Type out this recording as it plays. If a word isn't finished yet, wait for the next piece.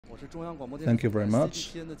Thank you very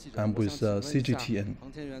much. I'm with CGTN.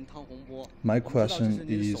 My question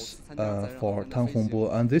is for Tang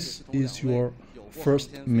Hongbo, and this is your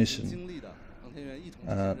first mission.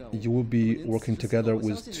 You will be working together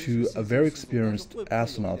with two very experienced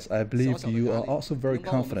astronauts. I believe you are also very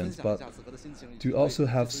confident, but do you also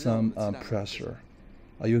have some pressure?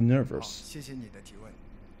 Are you nervous?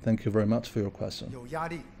 Thank you very much for your question.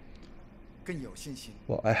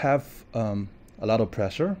 Well, I have a lot of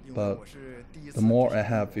pressure, but the more I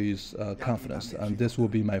have is confidence. And this will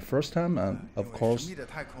be my first time, and of course,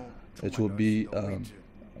 it will be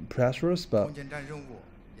pressurous, but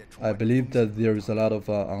I believe that there is a lot of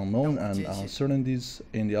unknown and uncertainties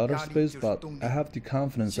in the outer space, but I have the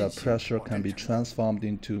confidence that pressure can be transformed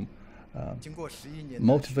into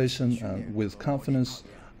motivation, and with confidence,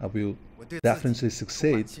 I will definitely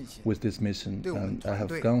succeed with this mission. And I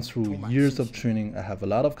have gone through years of training. I have a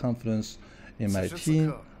lot of confidence in my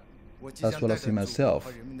team as well as in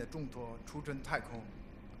myself.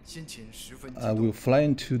 I will fly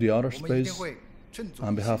into the outer space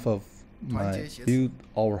on behalf of build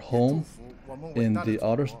our home in the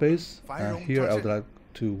outer space, and here I would like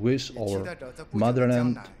to wish our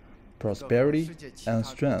motherland prosperity and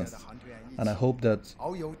strength, and I hope that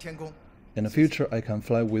in the future I can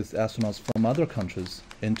fly with astronauts from other countries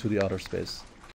into the outer space.